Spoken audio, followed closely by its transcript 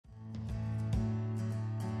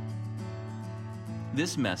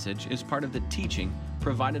This message is part of the teaching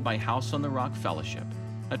provided by House on the Rock Fellowship,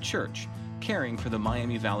 a church caring for the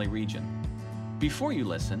Miami Valley region. Before you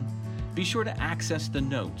listen, be sure to access the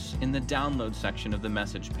notes in the download section of the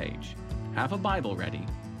message page. Have a Bible ready.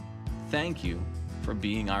 Thank you for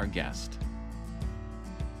being our guest.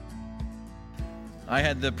 I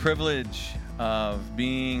had the privilege of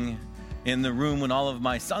being in the room when all of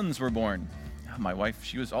my sons were born. My wife,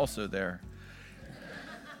 she was also there,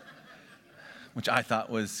 which I thought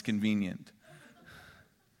was convenient.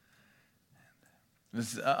 It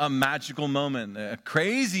was a magical moment, a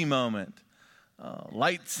crazy moment.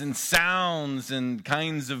 Lights and sounds and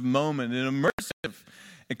kinds of moment, an immersive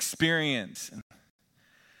experience.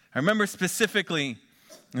 I remember specifically,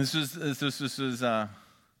 this was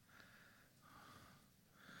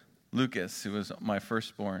Lucas, who was my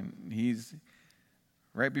firstborn. He's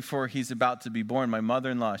right before he's about to be born. My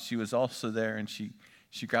mother-in-law, she was also there, and she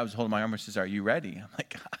grabs hold of my arm and says, "Are you ready?" I'm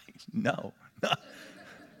like, "No,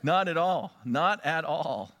 not at all, not at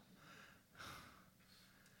all."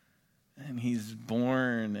 And he's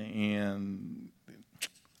born, and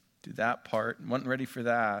do that part, wasn't ready for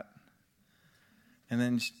that. And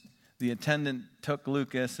then the attendant took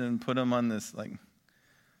Lucas and put him on this like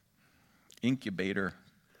incubator,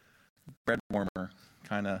 bread warmer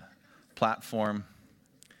kind of platform.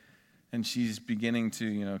 And she's beginning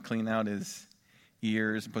to, clean out his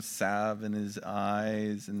ears, put salve in his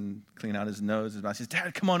eyes, and clean out his nose, his mouth. She says,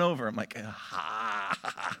 "Dad, come on over." I'm like,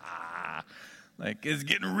 like, it's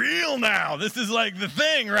getting real now. This is like the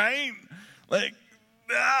thing, right? Like,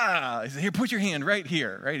 He said, "Here, put your hand right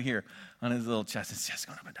here on his little chest." It's just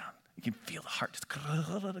going up and down. You can feel the heart just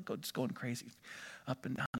going crazy, up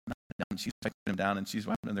and down, up and down. She's wiping him down, and she's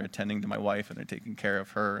wiping him. They're attending to my wife, and they're taking care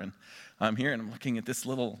of her. And I'm here, and I'm looking at this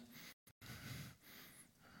little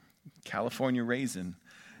California raisin,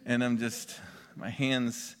 and I'm just, my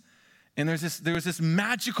hands, and there was this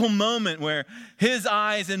magical moment where his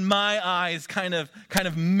eyes and my eyes kind of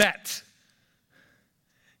met,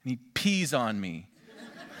 and he pees on me.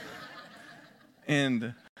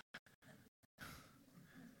 And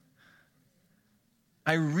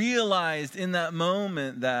I realized in that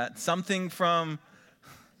moment that something from,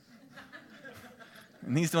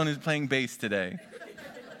 and he's the one who's playing bass today.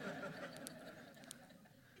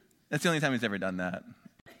 That's the only time he's ever done that.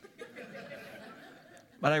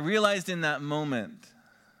 But I realized in that moment,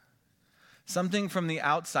 something from the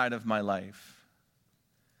outside of my life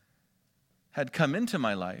had come into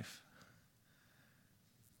my life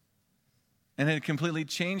and had completely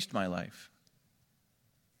changed my life.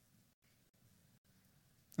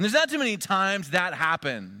 And there's not too many times that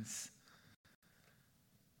happens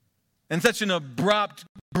in such an abrupt,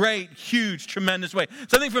 great, huge, tremendous way.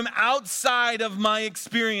 Something from outside of my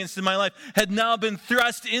experience in my life had now been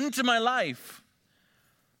thrust into my life.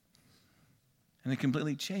 And it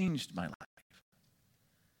completely changed my life.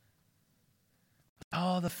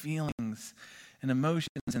 All the feelings and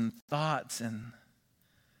emotions and thoughts. And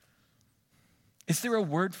is there a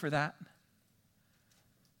word for that?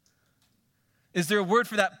 Is there a word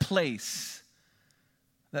for that place?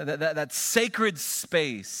 That sacred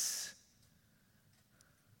space?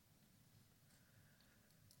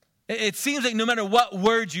 It seems like no matter what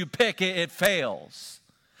word you pick, it fails.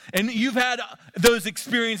 And you've had those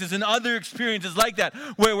experiences and other experiences like that,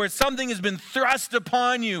 where something has been thrust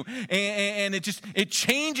upon you, and it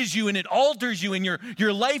changes you and it alters you, and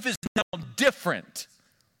your life is now different.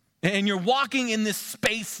 And you're walking in this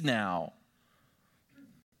space now.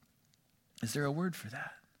 Is there a word for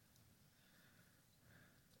that?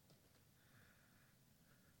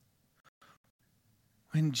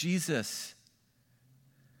 When Jesus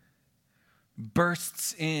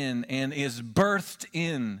bursts in and is birthed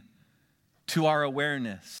in to our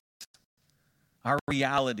awareness, our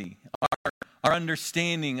reality, our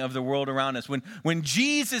understanding of the world around us. When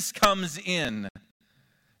Jesus comes in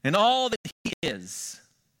and all that he is,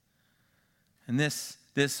 and this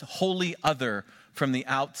holy other from the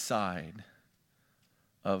outside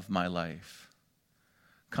of my life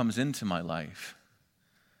comes into my life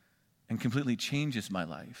and completely changes my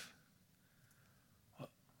life.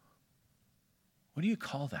 What do you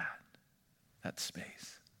call that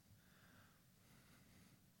space?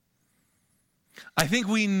 I think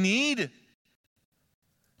we need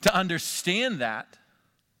to understand that,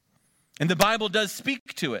 and the Bible does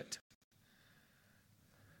speak to it.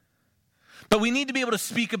 But we need to be able to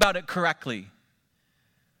speak about it correctly.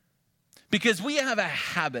 Because we have a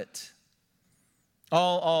habit.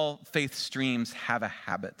 All faith streams have a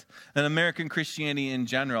habit. And American Christianity in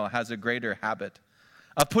general has a greater habit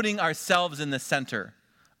of putting ourselves in the center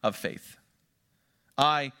of faith.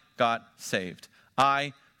 I got saved.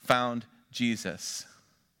 I found Jesus.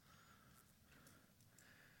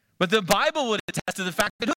 But the Bible would attest to the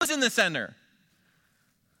fact that who's in the center?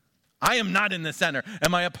 I am not in the center.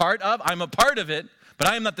 Am I a part of? I'm a part of it, but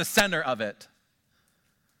I am not the center of it.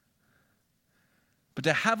 But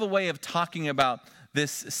to have a way of talking about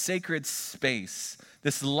this sacred space,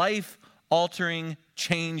 this life-altering,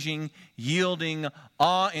 changing, yielding,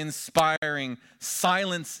 awe-inspiring,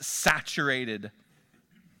 silence-saturated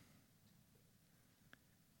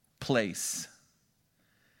place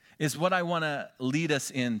is what I want to lead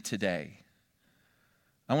us in today.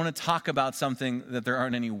 I want to talk about something that there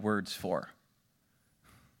aren't any words for.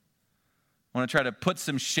 I want to try to put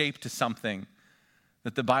some shape to something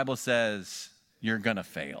that the Bible says you're going to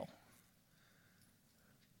fail.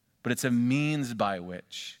 But it's a means by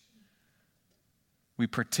which we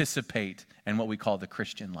participate in what we call the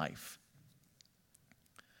Christian life.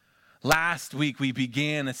 Last week, we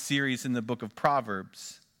began a series in the book of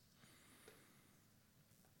Proverbs.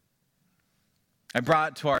 I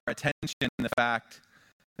brought to our attention the fact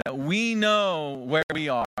that we know where we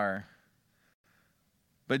are,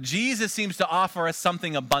 but Jesus seems to offer us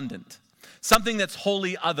something abundant, something that's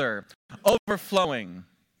wholly other, overflowing,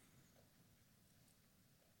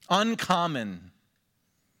 uncommon.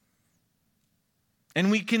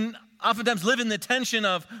 And we can oftentimes live in the tension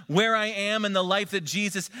of where I am and the life that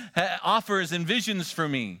Jesus offers and visions for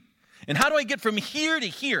me. And how do I get from here to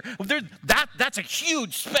here? Well, that's a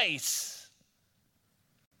huge space.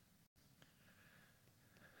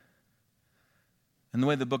 And the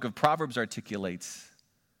way the book of Proverbs articulates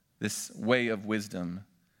this way of wisdom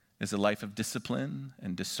is a life of discipline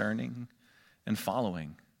and discerning and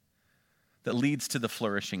following that leads to the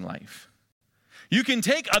flourishing life. You can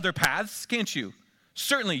take other paths, can't you?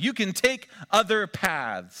 Certainly, you can take other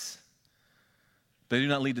paths, but they do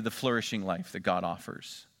not lead to the flourishing life that God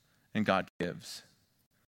offers and God gives.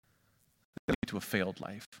 They lead to a failed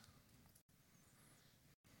life.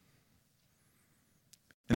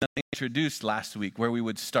 And then I introduced last week where we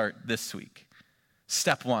would start this week.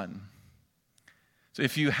 Step one. So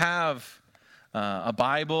if you have a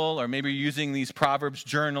Bible, or maybe you're using these Proverbs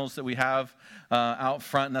journals that we have out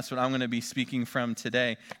front, and that's what I'm going to be speaking from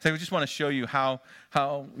today. So I just want to show you how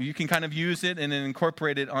you can kind of use it and then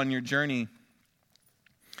incorporate it on your journey.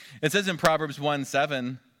 It says in Proverbs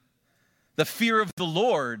 1:7, the fear of the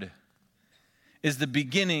Lord is the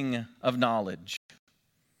beginning of knowledge.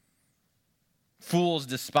 Fools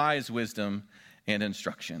despise wisdom and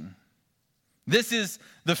instruction. This is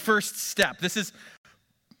the first step. This is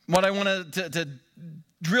what I want to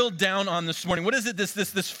drill down on this morning. What is it,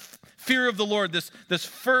 this fear of the Lord, this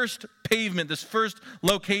first pavement, this first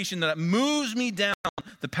location that moves me down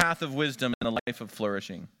the path of wisdom and a life of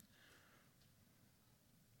flourishing?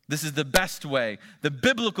 This is the best way, the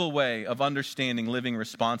biblical way of understanding living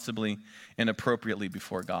responsibly and appropriately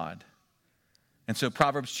before God. And so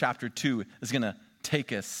Proverbs chapter 2 is going to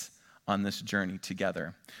take us on this journey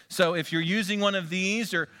together. So if you're using one of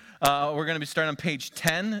these, or we're going to be starting on page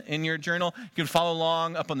 10 in your journal, you can follow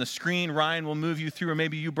along up on the screen. Ryan will move you through, or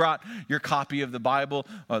maybe you brought your copy of the Bible.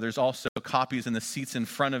 There's also copies in the seats in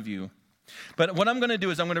front of you. But what I'm going to do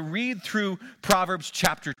is I'm going to read through Proverbs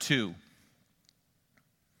chapter 2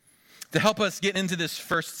 to help us get into this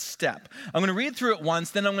first step. I'm going to read through it once,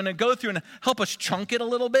 then I'm going to go through and help us chunk it a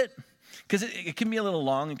little bit, because it can be a little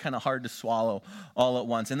long and kind of hard to swallow all at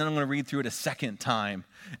once. And then I'm going to read through it a second time,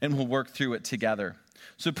 and we'll work through it together.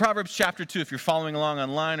 So Proverbs chapter 2, if you're following along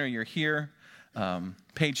online or you're here,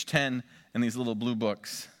 page 10 in these little blue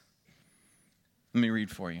books. Let me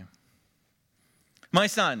read for you. My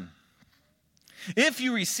son, if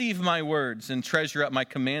you receive my words and treasure up my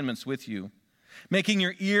commandments with you, making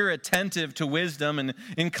your ear attentive to wisdom and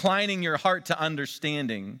inclining your heart to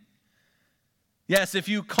understanding. Yes, if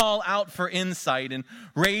you call out for insight and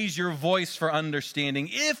raise your voice for understanding,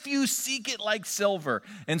 if you seek it like silver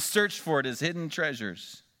and search for it as hidden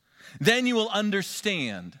treasures, then you will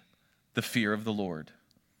understand the fear of the Lord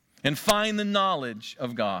and find the knowledge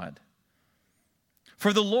of God.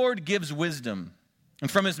 For the Lord gives wisdom, and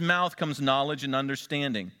from his mouth comes knowledge and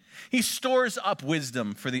understanding. He stores up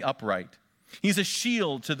wisdom for the upright. He's a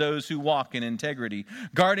shield to those who walk in integrity,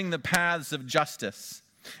 guarding the paths of justice,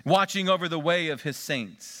 watching over the way of his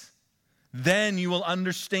saints. Then you will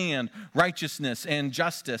understand righteousness and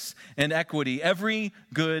justice and equity, every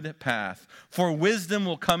good path. For wisdom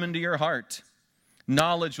will come into your heart.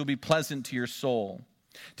 Knowledge will be pleasant to your soul.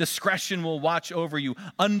 Discretion will watch over you.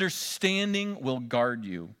 Understanding will guard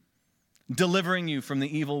you, delivering you from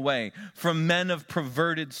the evil way, from men of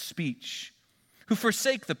perverted speech, who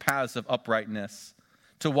forsake the paths of uprightness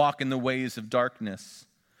to walk in the ways of darkness,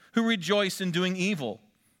 who rejoice in doing evil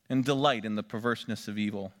and delight in the perverseness of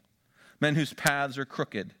evil. Men whose paths are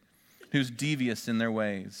crooked, who's devious in their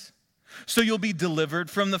ways. So you'll be delivered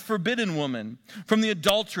from the forbidden woman, from the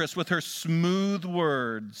adulteress with her smooth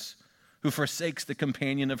words, who forsakes the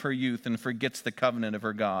companion of her youth and forgets the covenant of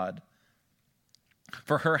her God.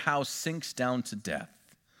 For her house sinks down to death,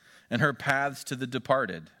 and her paths to the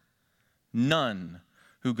departed. None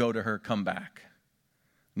who go to her come back,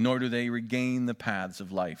 nor do they regain the paths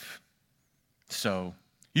of life. So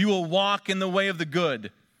you will walk in the way of the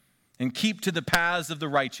good and keep to the paths of the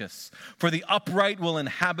righteous. For the upright will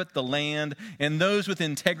inhabit the land, and those with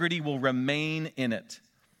integrity will remain in it.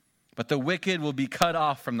 But the wicked will be cut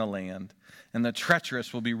off from the land, and the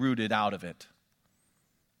treacherous will be rooted out of it.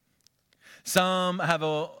 Some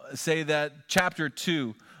say that chapter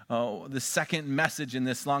 2, the second message in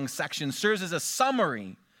this long section, serves as a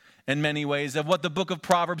summary in many ways of what the book of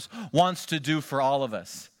Proverbs wants to do for all of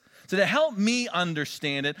us. So to help me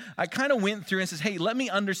understand it, I kind of went through and says, hey, let me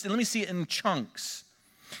understand, let me see it in chunks.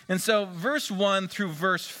 And so verse 1 through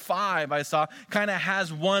verse 5, I saw, kind of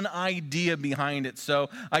has one idea behind it. So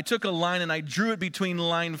I took a line and I drew it between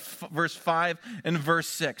verse 5 and verse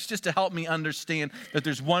 6, just to help me understand that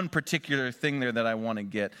there's one particular thing there that I want to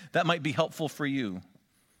get. That might be helpful for you.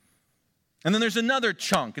 And then there's another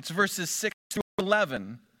chunk. It's verses 6 through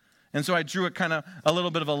 11. And so I drew it kind of a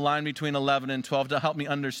little bit of a line between 11 and 12 to help me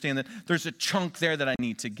understand that there's a chunk there that I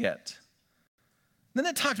need to get. Then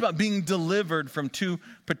it talked about being delivered from two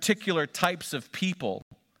particular types of people.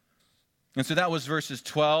 And so that was verses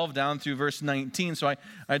 12 down through verse 19. So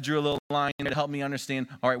I drew a little line to help me understand,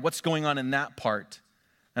 all right, what's going on in that part?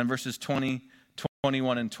 And verses 20,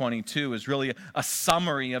 21, and 22 is really a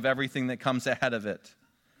summary of everything that comes ahead of it.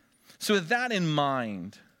 So with that in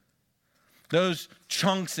mind, those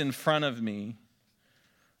chunks in front of me,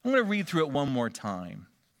 I'm going to read through it one more time,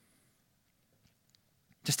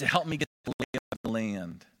 just to help me get the lay of the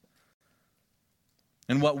land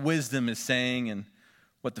and what wisdom is saying and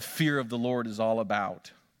what the fear of the Lord is all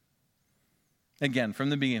about. Again, from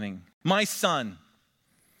the beginning. My son,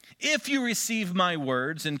 if you receive my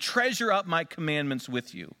words and treasure up my commandments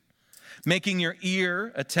with you, making your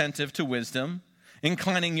ear attentive to wisdom,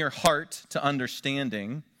 inclining your heart to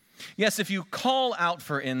understanding. Yes, if you call out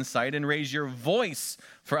for insight and raise your voice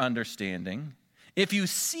for understanding, if you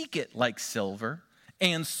seek it like silver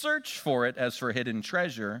and search for it as for hidden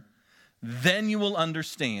treasure, then you will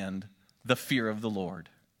understand the fear of the Lord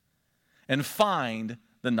and find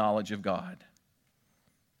the knowledge of God.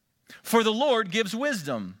 For the Lord gives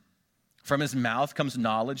wisdom. From his mouth comes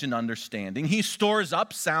knowledge and understanding. He stores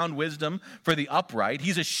up sound wisdom for the upright.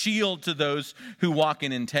 He's a shield to those who walk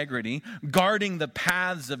in integrity, guarding the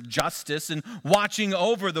paths of justice and watching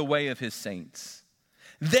over the way of his saints.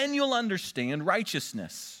 Then you'll understand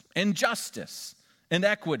righteousness and justice and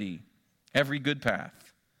equity, every good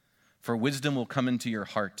path. For wisdom will come into your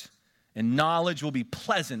heart, and knowledge will be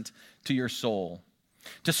pleasant to your soul.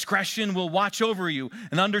 Discretion will watch over you,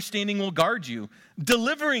 and understanding will guard you,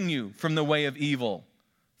 delivering you from the way of evil,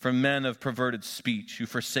 from men of perverted speech who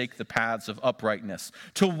forsake the paths of uprightness,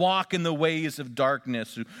 to walk in the ways of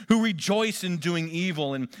darkness, who rejoice in doing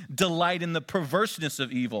evil and delight in the perverseness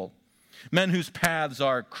of evil, men whose paths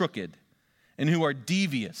are crooked and who are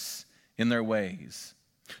devious in their ways.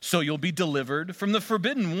 So you'll be delivered from the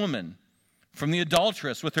forbidden woman, from the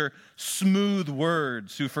adulteress with her smooth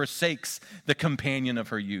words, who forsakes the companion of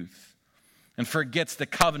her youth and forgets the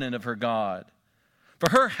covenant of her God. For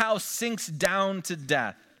her house sinks down to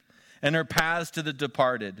death, and her paths to the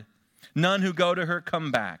departed. None who go to her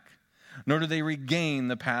come back, nor do they regain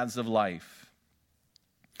the paths of life.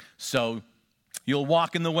 So you'll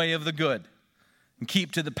walk in the way of the good and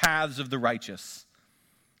keep to the paths of the righteous.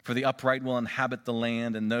 For the upright will inhabit the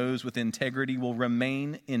land, and those with integrity will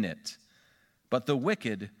remain in it. But the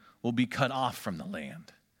wicked will be cut off from the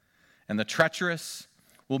land, and the treacherous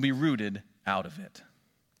will be rooted out of it.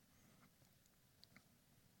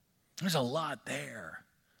 There's a lot there.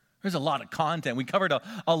 There's a lot of content. We covered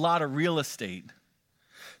a lot of real estate.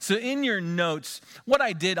 So in your notes, what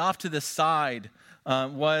I did off to the side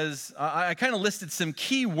was I kind of listed some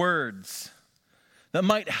key words that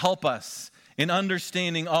might help us in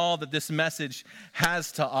understanding all that this message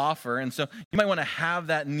has to offer. And so you might want to have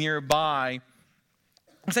that nearby,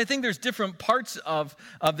 because I think there's different parts of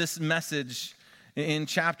this message in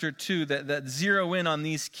chapter 2 that zero in on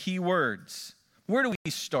these key words. Where do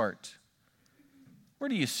we start? Where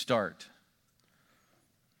do you start?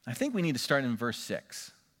 I think we need to start in verse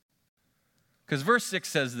 6. Because verse 6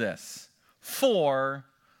 says this: for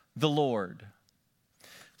the Lord.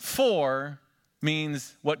 For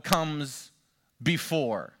means what comes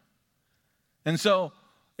before. And so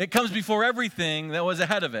it comes before everything that was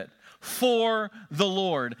ahead of it. For the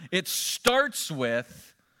Lord. It starts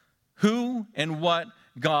with who and what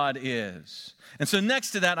God is. And so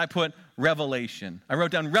next to that, I put revelation. I wrote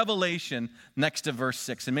down revelation next to verse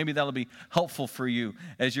 6, and maybe that'll be helpful for you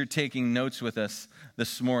as you're taking notes with us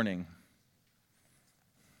this morning.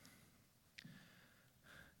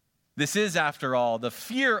 This is, after all, the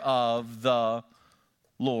fear of the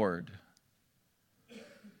Lord.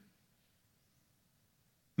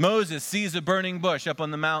 Moses sees a burning bush up on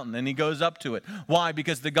the mountain, and he goes up to it. Why?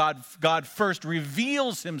 Because God first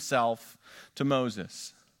reveals himself to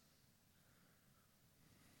Moses.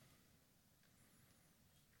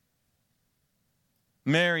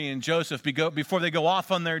 Mary and Joseph, before they go off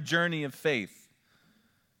on their journey of faith,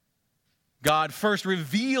 God first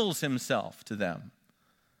reveals himself to them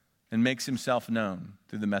and makes himself known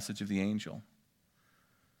through the message of the angel.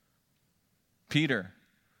 Peter,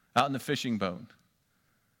 out in the fishing boat,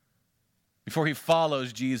 before he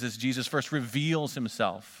follows Jesus, Jesus first reveals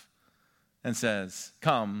himself and says,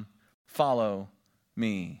 "Come, follow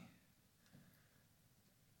me."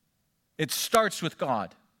 It starts with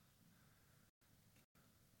God.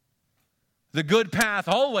 The good path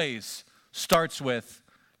always starts with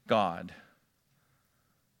God.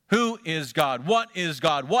 Who is God? What is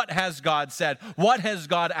God? What has God said? What has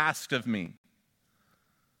God asked of me?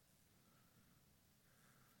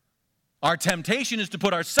 Our temptation is to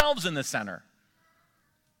put ourselves in the center.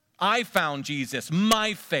 I found Jesus,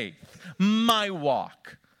 my faith, my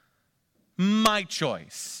walk, my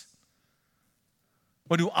choice.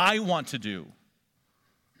 What do I want to do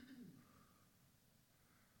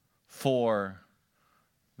for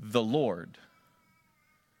the Lord?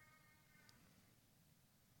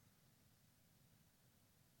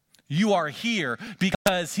 You are here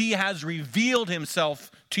because he has revealed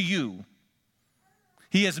himself to you.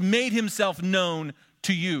 He has made himself known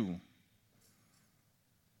to you.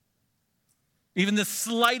 Even the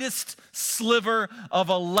slightest sliver of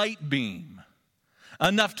a light beam,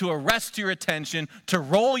 enough to arrest your attention, to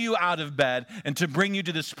roll you out of bed, and to bring you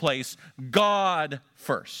to this place, God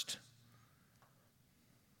first.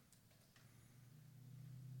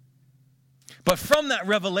 But from that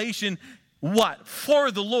revelation, what?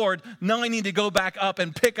 For the Lord, now I need to go back up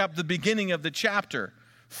and pick up the beginning of the chapter.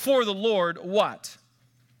 For the Lord, what?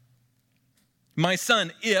 My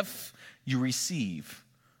son, if you receive,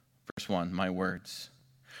 verse 1, my words,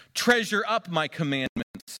 treasure up my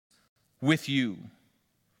commandments with you,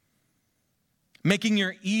 making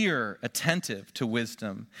your ear attentive to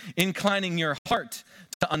wisdom, inclining your heart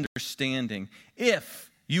to understanding. If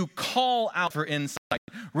you call out for insight,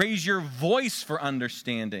 raise your voice for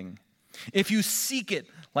understanding. If you seek it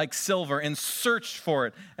like silver and search for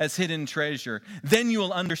it as hidden treasure, then you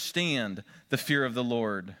will understand the fear of the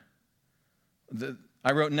Lord.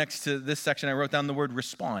 I wrote next to this section, I wrote down the word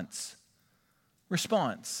response.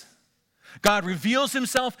 Response. God reveals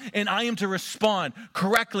himself, and I am to respond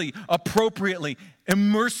correctly, appropriately,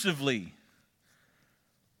 immersively.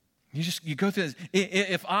 You go through this.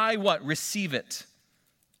 If I receive it.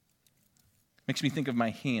 Makes me think of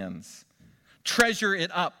my hands. Treasure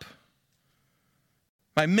it up.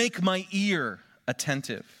 I make my ear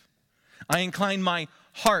attentive. I incline my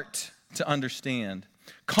heart to understand.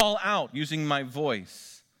 Call out using my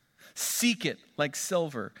voice. Seek it like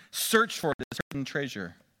silver. Search for it as hidden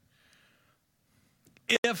treasure.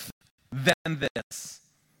 If, then this.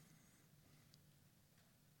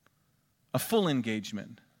 A full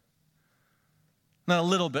engagement. Not a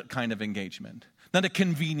little bit kind of engagement. Not a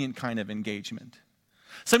convenient kind of engagement.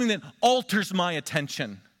 Something that alters my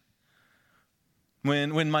attention.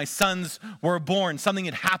 When my sons were born, something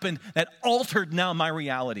had happened that altered now my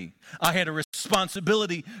reality. I had a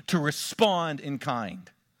responsibility to respond in kind.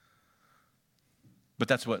 But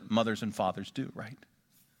that's what mothers and fathers do, right?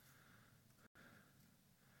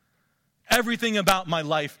 Everything about my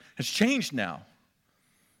life has changed now.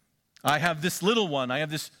 I have this little one. I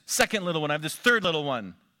have this second little one. I have this third little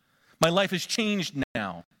one. My life has changed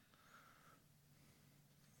now.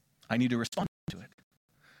 I need to respond to it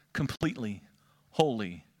completely,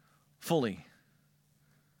 wholly, fully.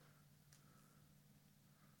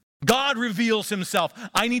 God reveals himself.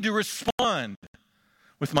 I need to respond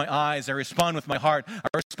with my eyes. I respond with my heart. I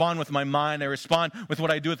respond with my mind. I respond with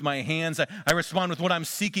what I do with my hands. I respond with what I'm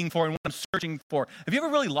seeking for and what I'm searching for. Have you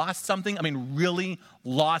ever really lost something? I mean, really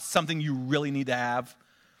lost something you really need to have?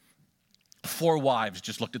 4 wives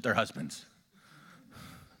just looked at their husbands.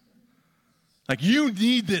 Like, you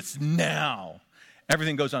need this now.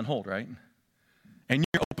 Everything goes on hold, right? And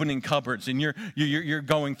you're opening cupboards and you're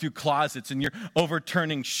going through closets and you're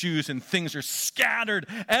overturning shoes and things are scattered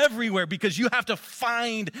everywhere because you have to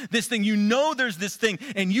find this thing. You know there's this thing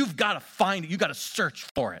and you've got to find it. You've got to search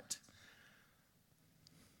for it.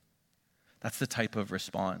 That's the type of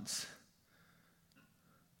response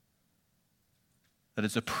that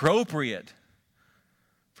is appropriate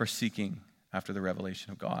for seeking after the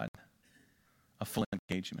revelation of God. A full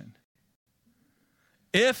engagement.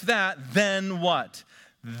 If that, then what?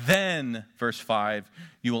 Then, verse 5,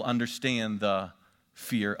 you will understand the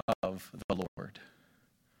fear of the Lord.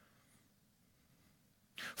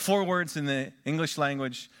 4 words in the English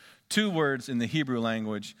language, 2 words in the Hebrew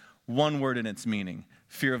language, 1 word in its meaning.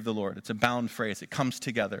 Fear of the Lord. It's a bound phrase. It comes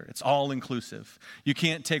together. It's all inclusive. You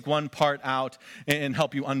can't take one part out and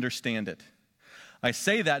help you understand it. I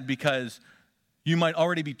say that because you might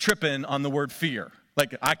already be tripping on the word fear.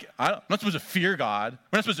 Like, I'm not supposed to fear God.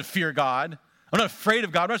 We're not supposed to fear God. I'm not afraid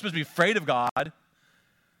of God. We're not supposed to be afraid of God.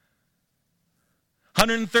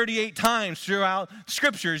 138 times throughout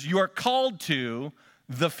Scriptures, you are called to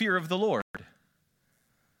the fear of the Lord.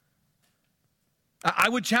 I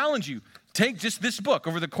would challenge you, take just this book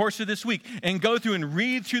over the course of this week and go through and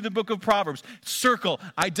read through the book of Proverbs. Circle,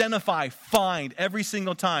 identify, find every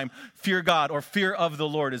single time fear God or fear of the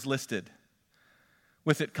Lord is listed.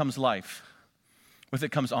 With it comes life. With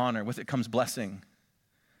it comes honor. With it comes blessing.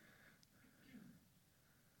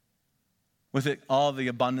 With it, all the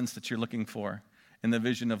abundance that you're looking for in the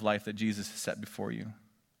vision of life that Jesus has set before you.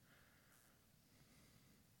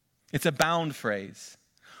 It's a bound phrase,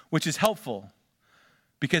 which is helpful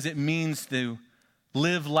because it means to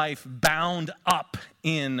live life bound up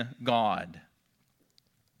in God,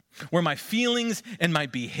 where my feelings and my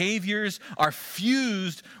behaviors are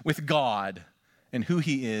fused with God and who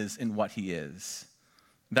He is and what He is.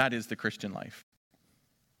 That is the Christian life.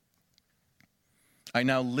 I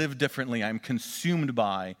now live differently. I'm consumed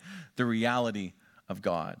by the reality of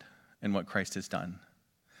God and what Christ has done.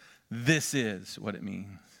 This is what it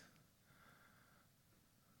means.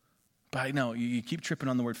 But I know you keep tripping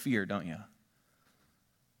on the word fear, don't you?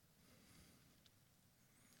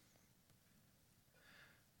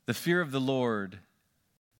 The fear of the Lord,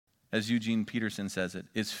 as Eugene Peterson says it,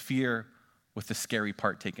 is fear with the scary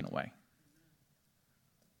part taken away.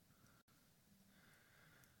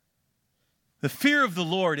 The fear of the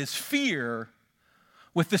Lord is fear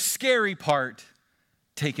with the scary part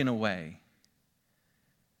taken away.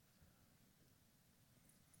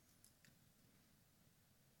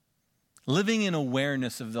 Living in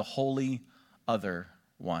awareness of the holy other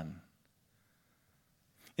one.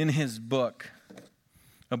 In his book,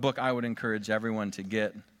 a book I would encourage everyone to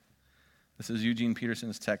get, this is Eugene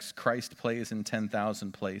Peterson's text, Christ Plays in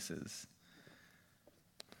 10,000 Places.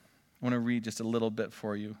 I want to read just a little bit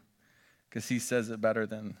for you because he says it better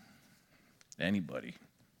than anybody.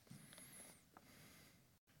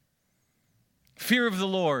 Fear of the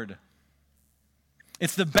Lord.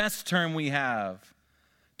 It's the best term we have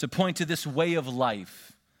to point to this way of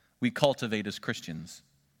life we cultivate as Christians.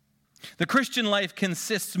 The Christian life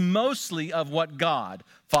consists mostly of what God,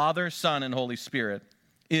 Father, Son, and Holy Spirit,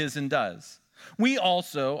 is and does. We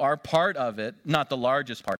also are part of it, not the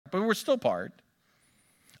largest part, but we're still part.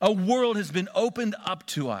 A world has been opened up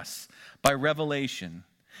to us by revelation,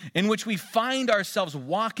 in which we find ourselves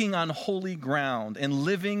walking on holy ground and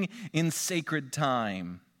living in sacred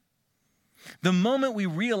time. The moment we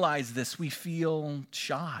realize this, we feel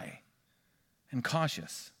shy and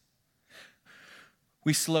cautious.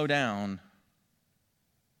 We slow down.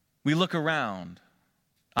 We look around,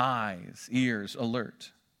 eyes, ears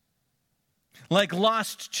alert. Like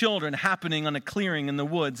lost children happening on a clearing in the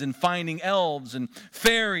woods and finding elves and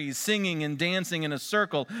fairies singing and dancing in a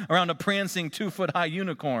circle around a prancing 2-foot-high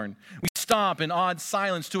unicorn. We stop in awed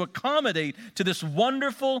silence to accommodate to this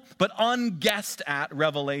wonderful but unguessed at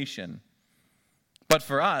revelation. But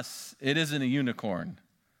for us, it isn't a unicorn.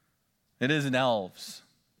 It isn't elves.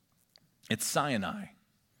 It's Sinai.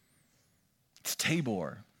 It's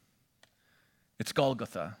Tabor. It's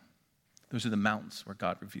Golgotha. Those are the mountains where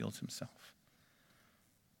God reveals himself.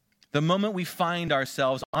 The moment we find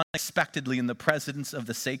ourselves unexpectedly in the presence of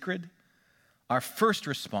the sacred, our first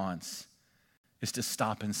response is to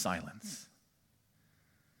stop in silence.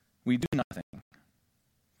 We do nothing.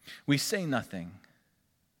 We say nothing.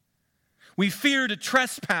 We fear to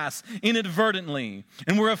trespass inadvertently,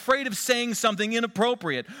 and we're afraid of saying something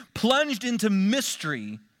inappropriate. Plunged into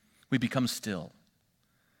mystery, we become still,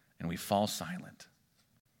 and we fall silent.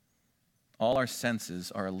 All our senses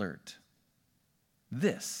are alert.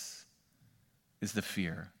 This is the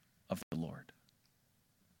fear of the Lord.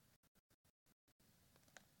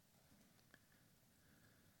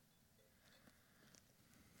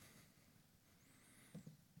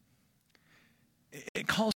 it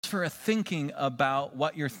calls for a thinking about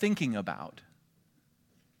what you're thinking about.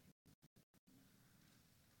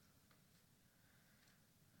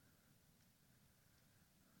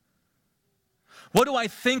 What do I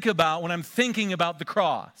think about when I'm thinking about the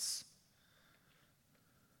cross?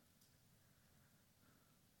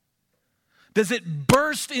 Does it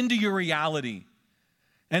burst into your reality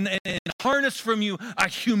and harness from you a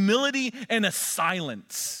humility and a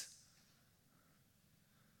silence?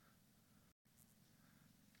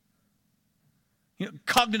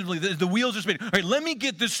 Cognitively, the wheels are spinning. All right, let me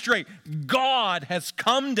get this straight. God has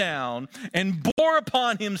come down and bore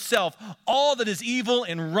upon himself all that is evil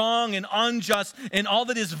and wrong and unjust and all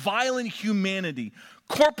that is violent humanity,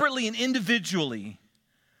 corporately and individually,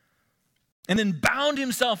 and then bound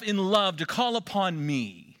himself in love to call upon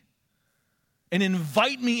me and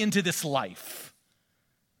invite me into this life.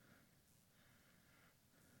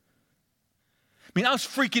 I mean, I was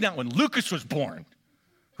freaking out when Lucas was born,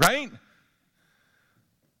 right?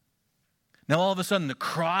 Now all of a sudden the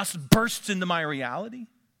cross bursts into my reality.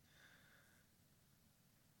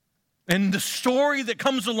 And the story that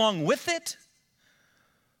comes along with it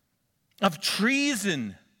of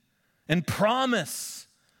treason and promise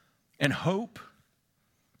and hope.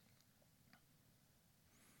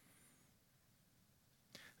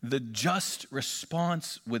 The just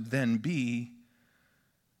response would then be,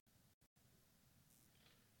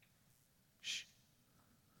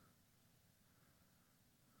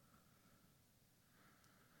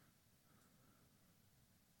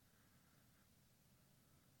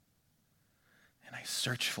 and I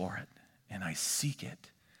search for it, and I seek it,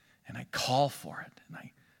 and I call for it, and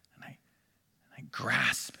I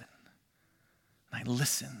grasp it, and I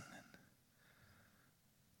listen.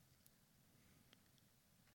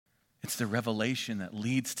 It's the revelation that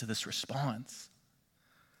leads to this response.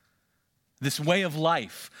 This way of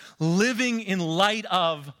life, living in light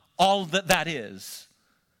of all that is.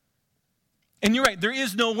 And you're right, there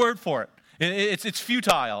is no word for it. It's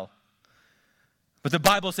futile. But the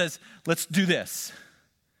Bible says, let's do this.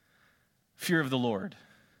 Fear of the Lord.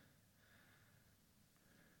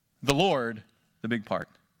 The Lord, the big part.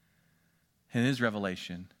 And his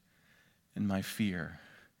revelation and my fear.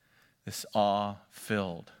 This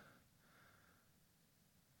awe-filled,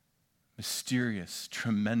 mysterious,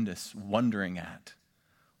 tremendous, wondering at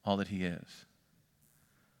all that he is.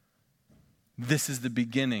 This is the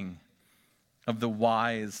beginning of the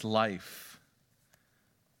wise life.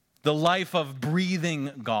 The life of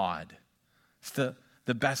breathing God. It's the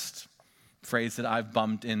best phrase that I've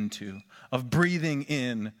bumped into, of breathing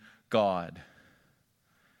in God.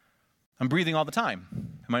 I'm breathing all the time,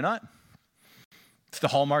 am I not? It's the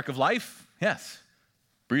hallmark of life, yes.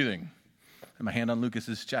 Breathing. I had my hand on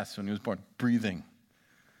Lucas's chest when he was born, breathing.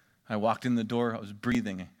 I walked in the door, I was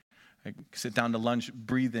breathing. I sit down to lunch,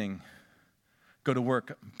 breathing. Go to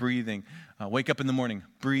work, breathing. Wake up in the morning,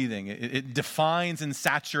 breathing. It defines and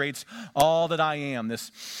saturates all that I am. The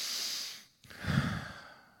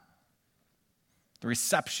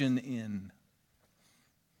reception in.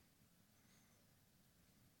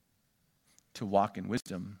 To walk in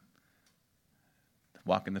wisdom, to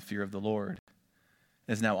walk in the fear of the Lord,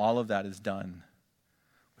 as now all of that is done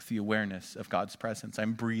with the awareness of God's presence.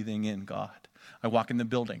 I'm breathing in God. I walk in the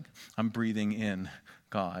building, I'm breathing in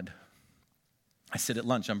God. I sit at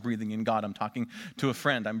lunch, I'm breathing in God. I'm talking to a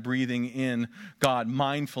friend, I'm breathing in God,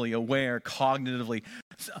 mindfully, aware, cognitively,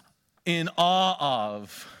 in awe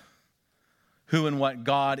of who and what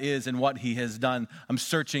God is and what he has done. I'm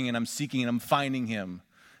searching and I'm seeking and I'm finding him,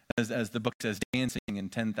 as the book says, dancing in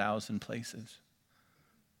 10,000 places.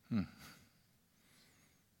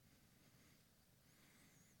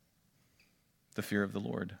 The fear of the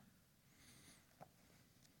Lord.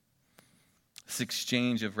 This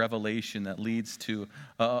exchange of revelation that leads to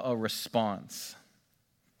a response.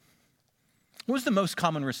 What was the most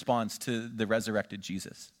common response to the resurrected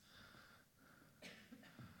Jesus?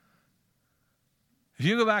 If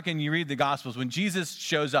you go back and you read the Gospels, when Jesus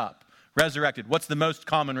shows up, resurrected, what's the most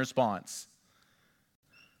common response?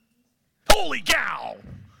 Holy cow!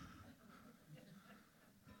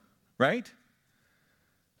 Right?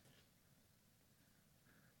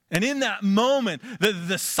 And in that moment,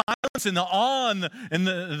 the silence and the awe and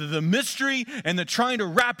the mystery and the trying to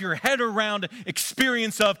wrap your head around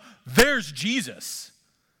experience of, there's Jesus.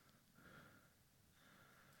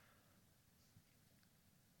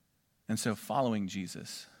 And so following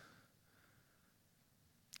Jesus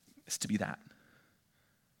is to be that.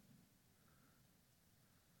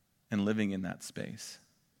 And living in that space.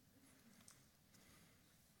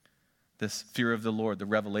 This fear of the Lord, the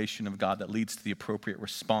revelation of God that leads to the appropriate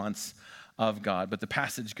response of God. But the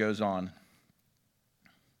passage goes on.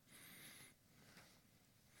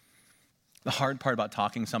 The hard part about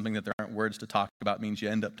talking something that there aren't words to talk about means you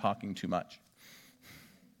end up talking too much.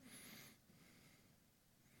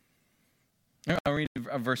 I'll read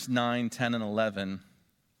verse 9, 10, and 11.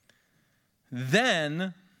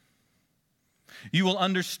 Then you will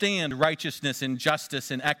understand righteousness and justice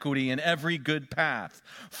and equity and every good path.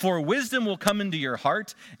 For wisdom will come into your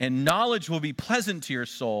heart, and knowledge will be pleasant to your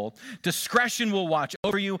soul. Discretion will watch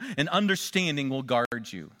over you, and understanding will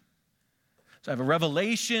guard you. So I have a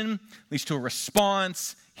revelation, leads to a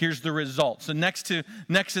response. Here's the result. So next to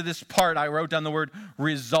this part, I wrote down the word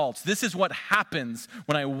results. This is what happens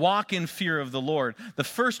when I walk in fear of the Lord. The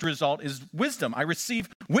first result is wisdom. I receive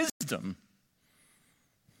wisdom.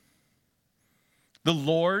 The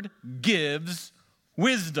Lord gives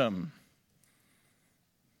wisdom.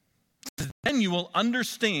 Then you will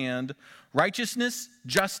understand righteousness,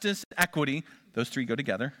 justice, equity. Those three go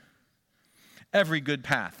together. Every good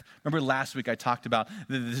path. Remember last week I talked about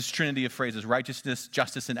this trinity of phrases, righteousness,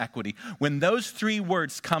 justice, and equity. When those three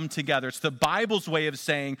words come together, it's the Bible's way of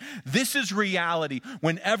saying this is reality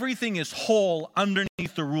when everything is whole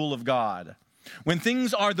underneath the rule of God. When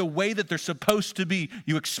things are the way that they're supposed to be,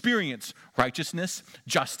 you experience righteousness,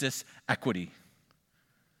 justice, equity.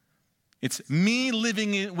 It's me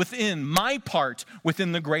living within my part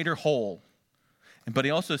within the greater whole. But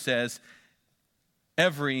he also says,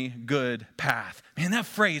 every good path. Man, that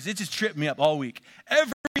phrase, it just tripped me up all week.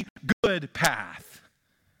 Every good path.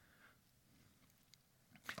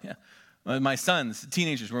 Yeah. My sons,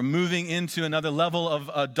 teenagers, we're moving into another level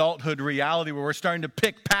of adulthood reality where we're starting to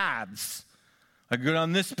pick paths. I go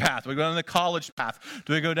down this path. Do I go down the college path?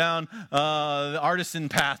 Do I go down the artisan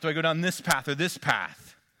path? Do I go down this path or this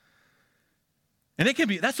path? And it can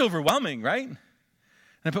be, that's overwhelming, right? And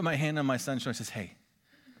I put my hand on my son's shoulder and says, hey,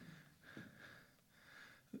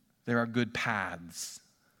 there are good paths.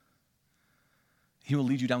 He will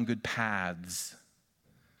lead you down good paths.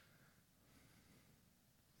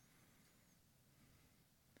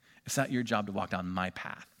 It's not your job to walk down my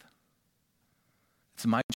path. It's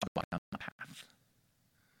my job to walk down my path.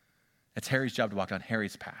 It's Harry's job to walk down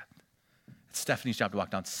Harry's path. It's Stephanie's job to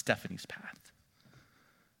walk down Stephanie's path.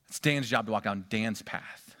 It's Dan's job to walk down Dan's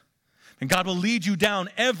path. And God will lead you down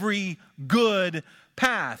every good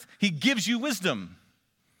path. He gives you wisdom.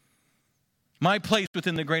 My place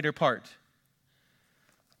within the greater part.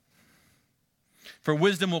 For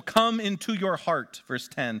wisdom will come into your heart, verse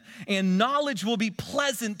 10, and knowledge will be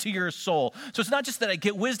pleasant to your soul. So it's not just that I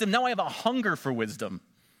get wisdom, now I have a hunger for wisdom.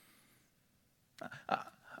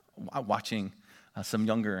 Watching some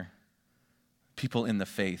younger people in the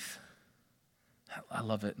faith, I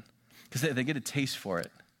love it, because they get a taste for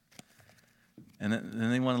it. And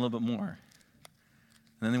then they want a little bit more. And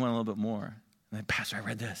then they want a little bit more. And then, Pastor, I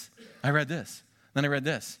read this. And then I read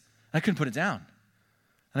this. I couldn't put it down.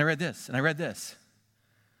 And I read this. And I read this.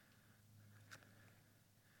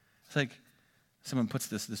 It's like someone puts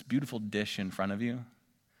this beautiful dish in front of you,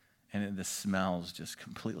 and the smells just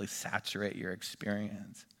completely saturate your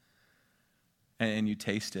experience. And you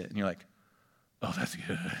taste it, and you're like, oh, that's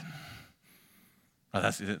good. Oh,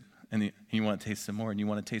 that's it. And you want to taste some more, and you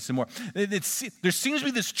want to taste some more. There seems to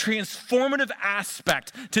be this transformative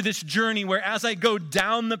aspect to this journey where as I go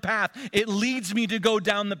down the path, it leads me to go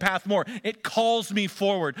down the path more. It calls me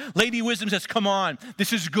forward. Lady Wisdom says, come on,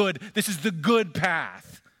 this is good. This is the good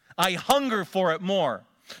path. I hunger for it more.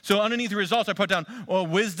 So underneath the results, I put down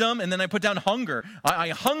wisdom, and then I put down hunger. I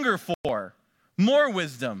hunger for more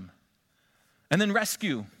wisdom. And then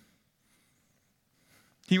rescue.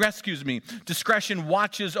 He rescues me. Discretion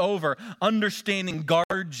watches over. Understanding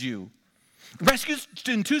guards you. Rescues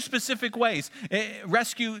in two specific ways.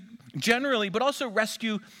 Rescue generally, but also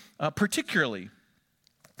rescue particularly.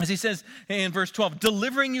 As he says in verse 12,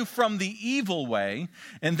 delivering you from the evil way.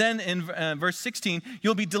 And then in verse 16,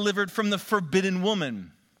 you'll be delivered from the forbidden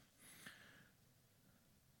woman.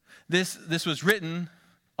 This was written,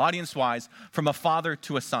 audience-wise, from a father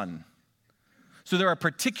to a son. So there are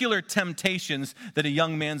particular temptations that a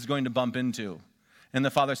young man's going to bump into. And the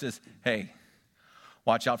father says, hey,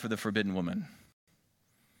 watch out for the forbidden woman,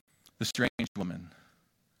 the strange woman.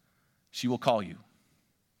 She will call you.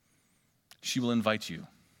 She will invite you.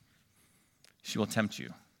 She will tempt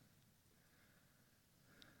you.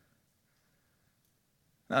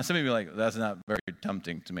 Now, some of you are like, that's not very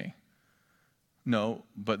tempting to me. No,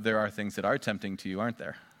 but there are things that are tempting to you, aren't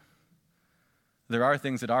there? There are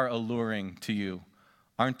things that are alluring to you,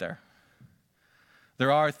 aren't there?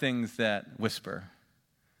 There are things that whisper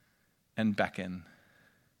and beckon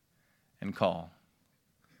and call,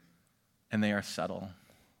 and they are subtle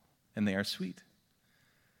and they are sweet.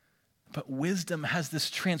 But wisdom has this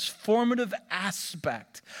transformative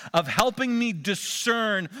aspect of helping me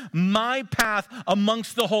discern my path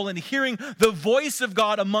amongst the whole and hearing the voice of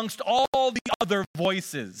God amongst all the other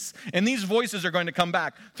voices. And these voices are going to come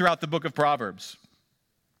back throughout the book of Proverbs.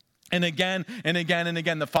 And again and again and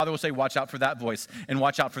again, the Father will say, watch out for that voice, and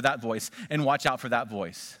watch out for that voice, and watch out for that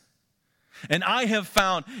voice. And I have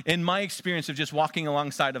found in my experience of just walking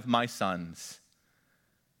alongside of my sons,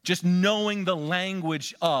 just knowing the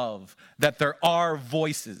language of that there are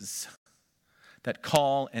voices that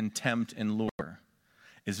call and tempt and lure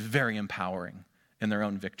is very empowering in their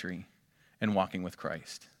own victory and walking with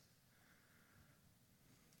Christ.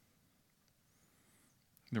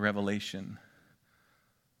 The revelation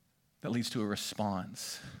that leads to a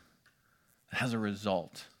response that has a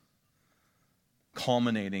result,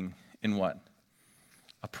 culminating in what?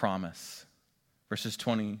 A promise. Verses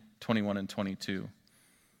 20, 21, and 22.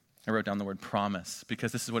 I wrote down the word promise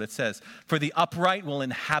because this is what it says. For the upright will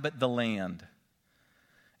inhabit the land,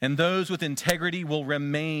 and those with integrity will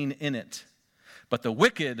remain in it. But the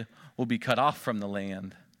wicked will be cut off from the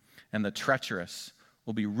land, and the treacherous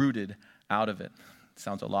will be rooted out of it.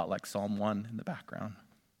 Sounds a lot like Psalm 1 in the background.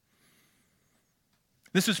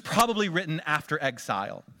 This was probably written after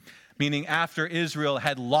exile, meaning after Israel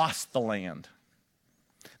had lost the land.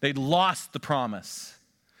 They'd lost the promise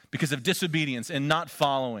because of disobedience and not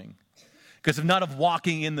following, because of not of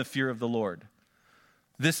walking in the fear of the Lord.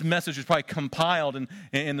 This message was probably compiled,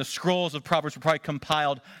 and the scrolls of Proverbs were probably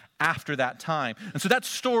compiled after that time. And so that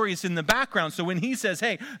story is in the background. So when he says,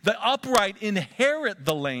 hey, the upright inherit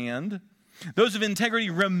the land, those of integrity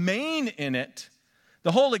remain in it,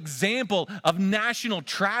 the whole example of national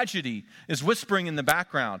tragedy is whispering in the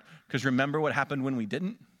background. Because remember what happened when we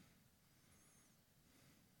didn't?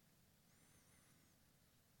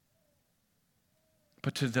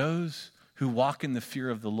 But to those who walk in the fear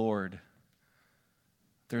of the Lord,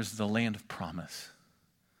 there's the land of promise.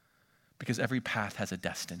 Because every path has a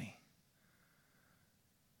destiny.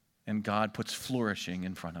 And God puts flourishing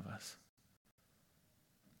in front of us.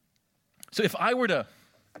 So if I were to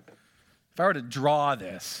draw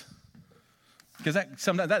this, because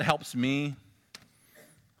sometimes that helps me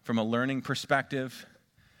from a learning perspective,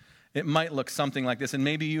 it might look something like this. And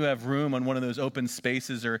maybe you have room on one of those open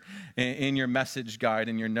spaces or in your message guide,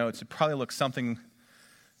 in your notes. It probably looks something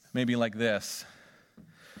maybe like this.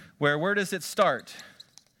 Where does it start?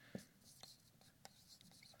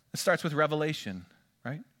 It starts with revelation,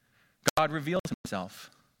 right? God reveals himself.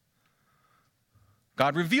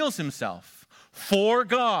 God reveals himself. For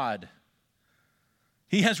God,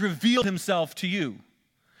 he has revealed himself to you.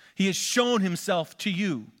 He has shown himself to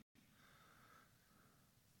you.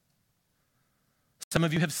 Some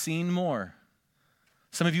of you have seen more.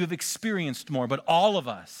 Some of you have experienced more, but all of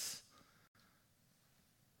us,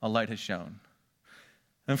 a light has shone.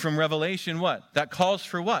 And from Revelation, what? That calls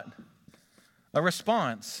for what? A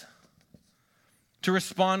response. To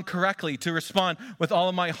respond correctly, to respond with all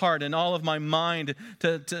of my heart and all of my mind,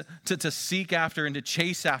 to seek after and to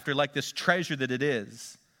chase after like this treasure that it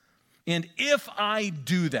is. And if I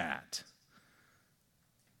do that,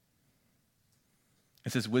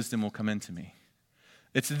 it says wisdom will come into me.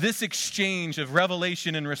 It's this exchange of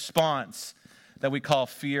revelation and response that we call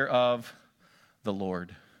fear of the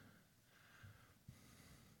Lord.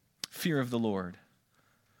 Fear of the Lord.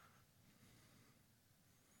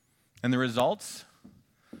 And the results?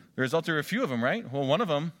 The results are a few of them, right? Well, one of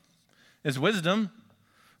them is wisdom.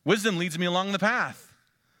 Wisdom leads me along the path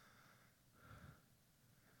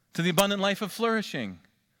to the abundant life of flourishing.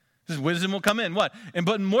 This wisdom will come in. What?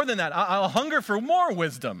 But more than that, I'll hunger for more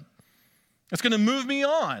wisdom. It's going to move me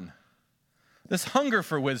on. This hunger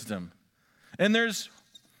for wisdom. And there's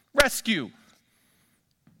rescue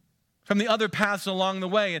from the other paths along the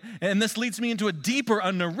way. And this leads me into a deeper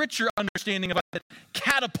and a richer understanding about it.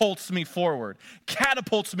 Catapults me forward.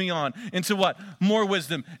 Catapults me on into what? More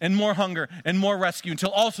wisdom and more hunger and more rescue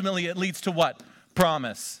until ultimately it leads to what?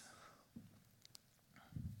 Promise.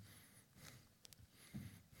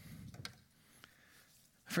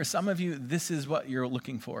 For some of you, this is what you're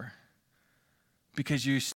looking for. Because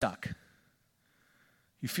you're stuck.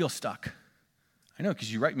 You feel stuck. I know,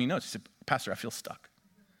 because you write me notes. You say, Pastor, I feel stuck.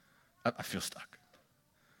 I feel stuck.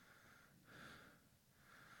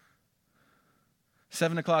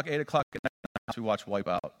 7 o'clock, 8 o'clock at night, we watch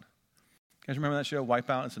Wipeout. You guys remember that show,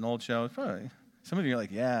 Wipeout? It's an old show. Probably. Some of you are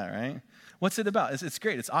like, yeah, right? What's it about? It's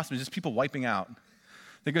great. It's awesome. It's just people wiping out.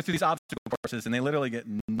 They go through these obstacle courses, and they literally get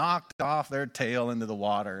knocked off their tail into the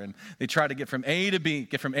water. And they try to get from A to B,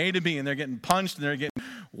 and they're getting punched, and they're getting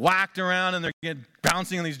whacked around, and they're getting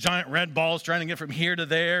bouncing on these giant red balls, trying to get from here to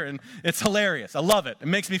there. And it's hilarious. I love it. It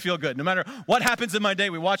makes me feel good. No matter what happens in my day,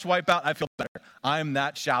 we watch Wipeout, I feel better. I'm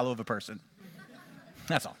that shallow of a person.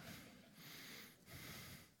 That's all.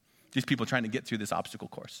 These people trying to get through this obstacle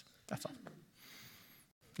course. That's all.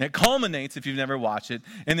 And it culminates, if you've never watched it,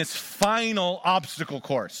 in this final obstacle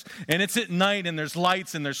course. And it's at night, and there's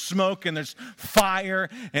lights, and there's smoke, and there's fire.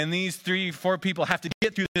 And these 3-4 people have to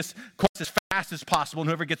get through this course as fast as possible. And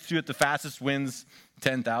whoever gets through it the fastest wins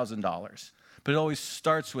 $10,000. But it always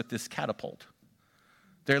starts with this catapult.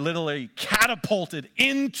 They're literally catapulted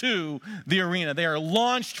into the arena. They are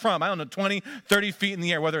launched from, 20, 30 feet in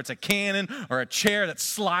the air, whether it's a cannon or a chair that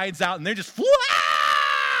slides out, and they're just,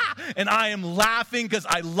 and I am laughing because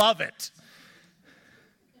I love it.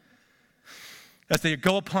 As they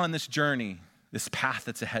go upon this journey, this path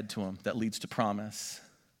that's ahead to them that leads to promise.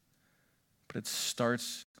 But it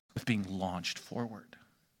starts with being launched forward.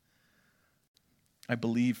 I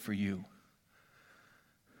believe for you.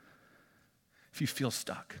 If you feel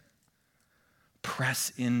stuck,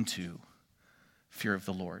 press into fear of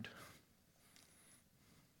the Lord.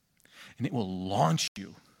 And it will launch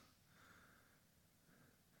you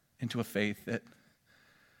into a faith that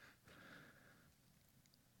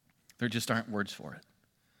there just aren't words for it.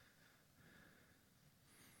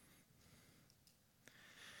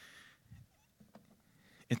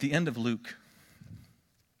 At the end of Luke,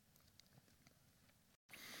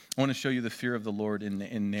 I want to show you the fear of the Lord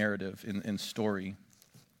in narrative, in story,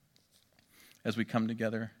 as we come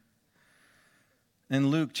together. In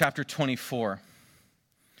Luke chapter 24,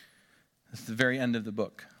 it's the very end of the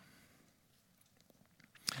book.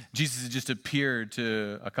 Jesus had just appeared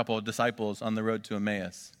to a couple of disciples on the road to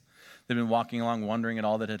Emmaus. They've been walking along, wondering at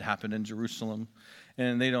all that had happened in Jerusalem.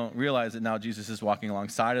 And they don't realize that now Jesus is walking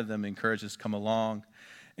alongside of them, encourages come along.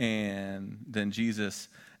 And then Jesus,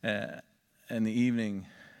 in the evening,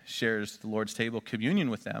 shares the Lord's table communion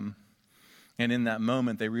with them. And in that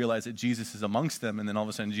moment, they realize that Jesus is amongst them. And then all of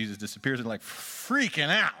a sudden, Jesus disappears and they're like freaking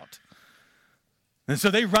out. And so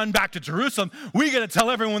they run back to Jerusalem. We got to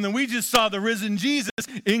tell everyone that we just saw the risen Jesus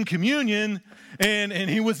in communion, and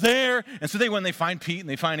he was there. And so when they find Pete and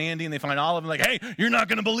they find Andy and they find all of them, like, hey, you're not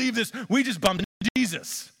going to believe this. We just bumped into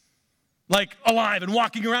Jesus, like alive and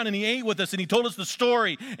walking around, and he ate with us and he told us the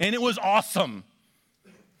story, and it was awesome.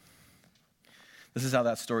 This is how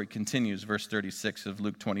that story continues, verse 36 of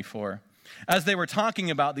Luke 24. As they were talking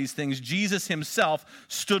about these things, Jesus himself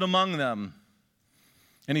stood among them,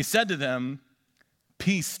 and he said to them,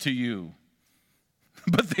 peace to you.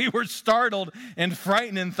 But they were startled and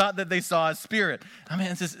frightened and thought that they saw a spirit. I mean,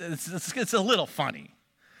 it's a little funny.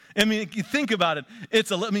 I mean, if you think about it,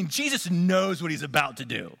 Jesus knows what he's about to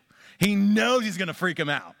do. He knows he's going to freak them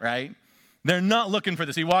out, right? They're not looking for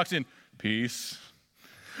this. He walks in, peace.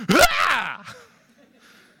 Ah!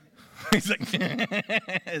 He's like,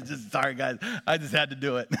 sorry guys, I just had to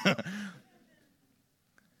do it.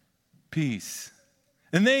 Peace.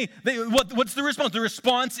 And what's the response? The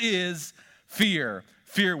response is fear.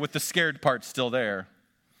 Fear with the scared part still there.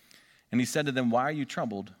 And he said to them, why are you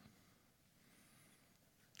troubled?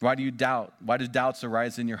 Why do you doubt? Why do doubts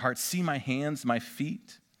arise in your heart? See my hands, my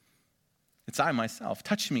feet. It's I myself.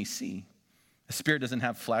 Touch me, see. The spirit doesn't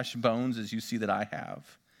have flesh, bones, as you see that I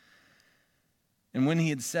have. And when he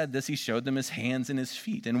had said this, he showed them his hands and his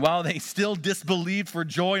feet. And while they still disbelieved for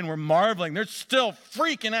joy and were marveling, they're still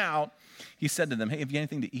freaking out, he said to them, hey, have you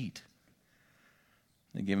anything to eat?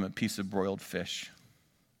 They gave him a piece of broiled fish.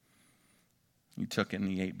 He took it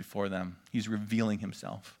and he ate before them. He's revealing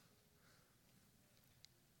himself.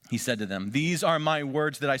 He said to them, these are my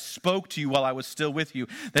words that I spoke to you while I was still with you,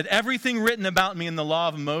 that everything written about me in the law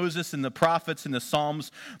of Moses and the prophets and the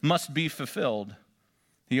Psalms must be fulfilled.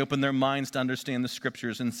 He opened their minds to understand the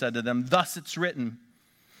scriptures and said to them, thus it's written,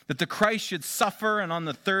 that the Christ should suffer and on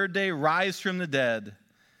the third day rise from the dead,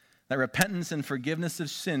 that repentance and forgiveness of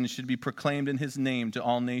sins should be proclaimed in his name to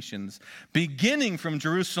all nations. Beginning from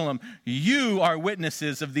Jerusalem, you are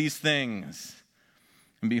witnesses of these things.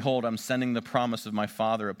 And behold, I'm sending the promise of my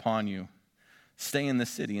Father upon you. Stay in the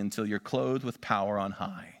city until you're clothed with power on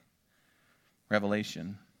high.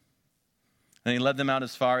 Revelation. And he led them out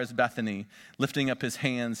as far as Bethany. Lifting up his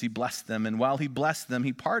hands, he blessed them. And while he blessed them,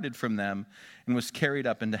 he parted from them and was carried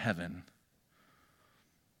up into heaven.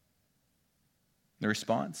 The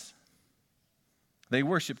response? They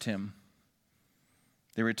worshiped him.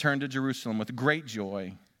 They returned to Jerusalem with great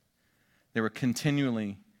joy. They were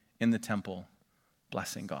continually in the temple,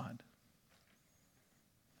 blessing God.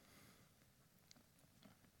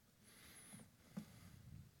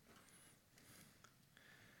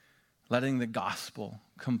 letting the gospel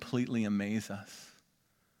completely amaze us.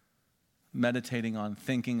 Meditating on,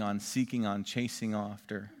 thinking on, seeking on, chasing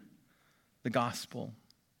after the gospel,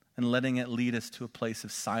 and letting it lead us to a place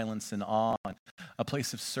of silence and awe, a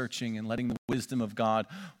place of searching, and letting the wisdom of God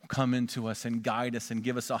come into us and guide us and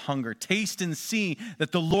give us a hunger. Taste and see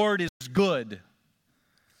that the Lord is good.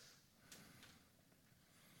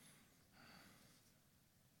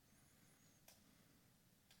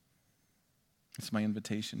 It's my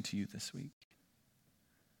invitation to you this week.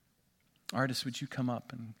 Artists, would you come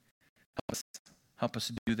up and help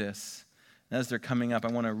us do this? And as they're coming up, I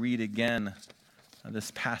want to read again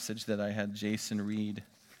this passage that I had Jason read.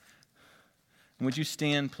 And would you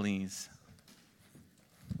stand, please?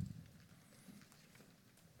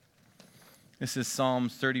 This is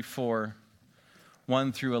Psalms 34,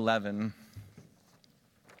 1 through 11.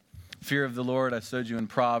 Fear of the Lord, I showed you in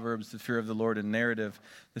Proverbs, the fear of the Lord in narrative.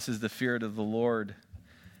 This is the fear of the Lord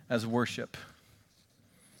as worship.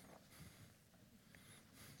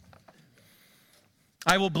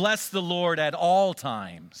 I will bless the Lord at all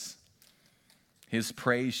times. His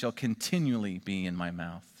praise shall continually be in my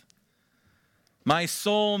mouth. My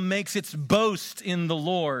soul makes its boast in the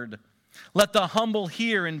Lord. Let the humble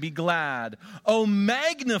hear and be glad. Oh,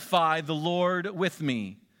 magnify the Lord with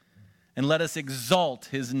me, and let us exalt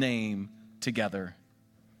his name together.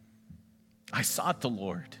 I sought the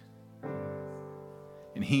Lord,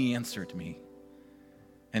 and he answered me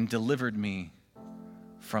and delivered me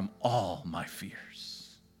from all my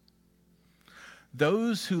fears.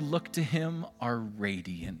 Those who look to him are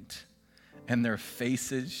radiant, and their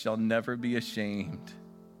faces shall never be ashamed.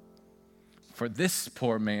 For this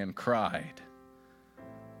poor man cried,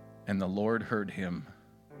 and the Lord heard him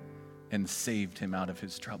and saved him out of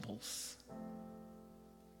his troubles.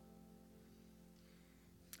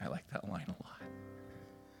 I like that line a lot.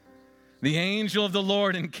 The angel of the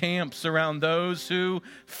Lord encamps around those who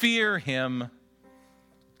fear him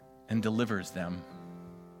and delivers them.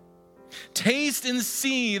 Taste and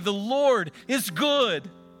see, the Lord is good.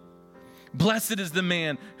 Blessed is the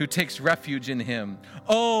man who takes refuge in him.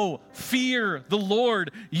 Oh, fear the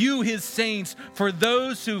Lord, you his saints, for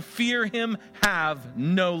those who fear him have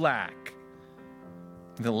no lack.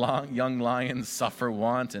 The young lions suffer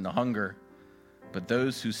want and hunger, but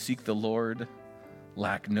those who seek the Lord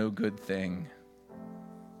lack no good thing.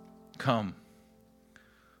 Come,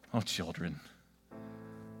 oh children,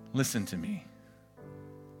 listen to me,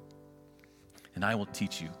 and I will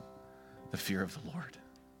teach you the fear of the Lord.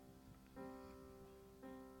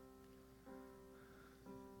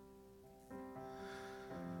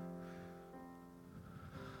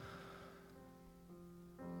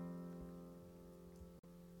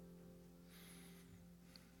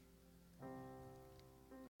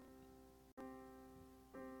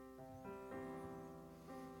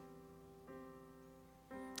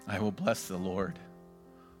 I will bless the Lord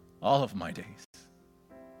all of my days.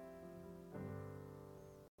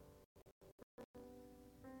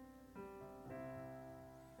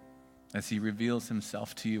 As he reveals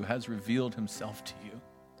himself to you, has revealed himself to you,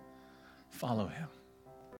 follow him.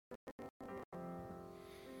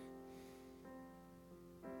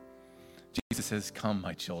 Jesus says, come,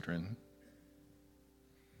 my children.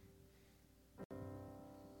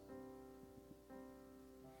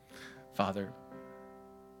 Father,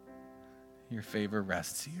 your favor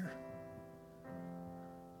rests here.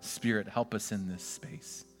 Spirit, help us in this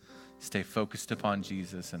space. Stay focused upon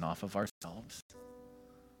Jesus and off of ourselves.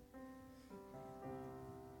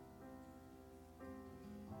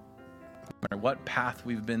 No matter what path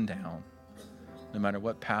we've been down, no matter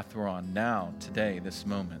what path we're on now, today, this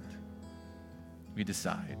moment, we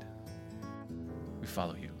decide. We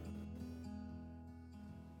follow you.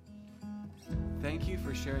 Thank you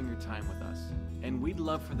for sharing your time with us, and we'd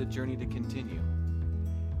love for the journey to continue.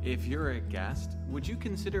 If you're a guest, would you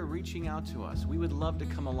consider reaching out to us? We would love to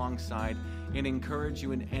come alongside and encourage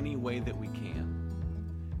you in any way that we can.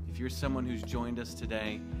 If you're someone who's joined us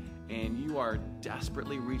today and you are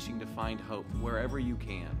desperately reaching to find hope wherever you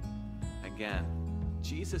can, again,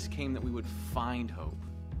 Jesus came that we would find hope.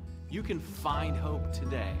 You can find hope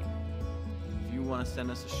today. If you want to send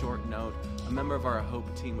us a short note, a member of our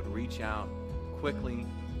Hope team would reach out quickly,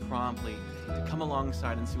 promptly, to come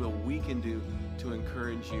alongside and see what we can do to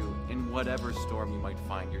encourage you in whatever storm you might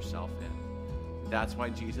find yourself in. That's why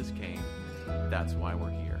Jesus came. That's why we're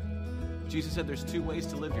here. Jesus said there's two ways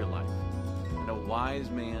to live your life. And a wise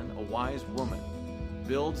man, a wise woman,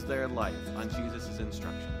 builds their life on Jesus'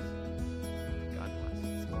 instructions.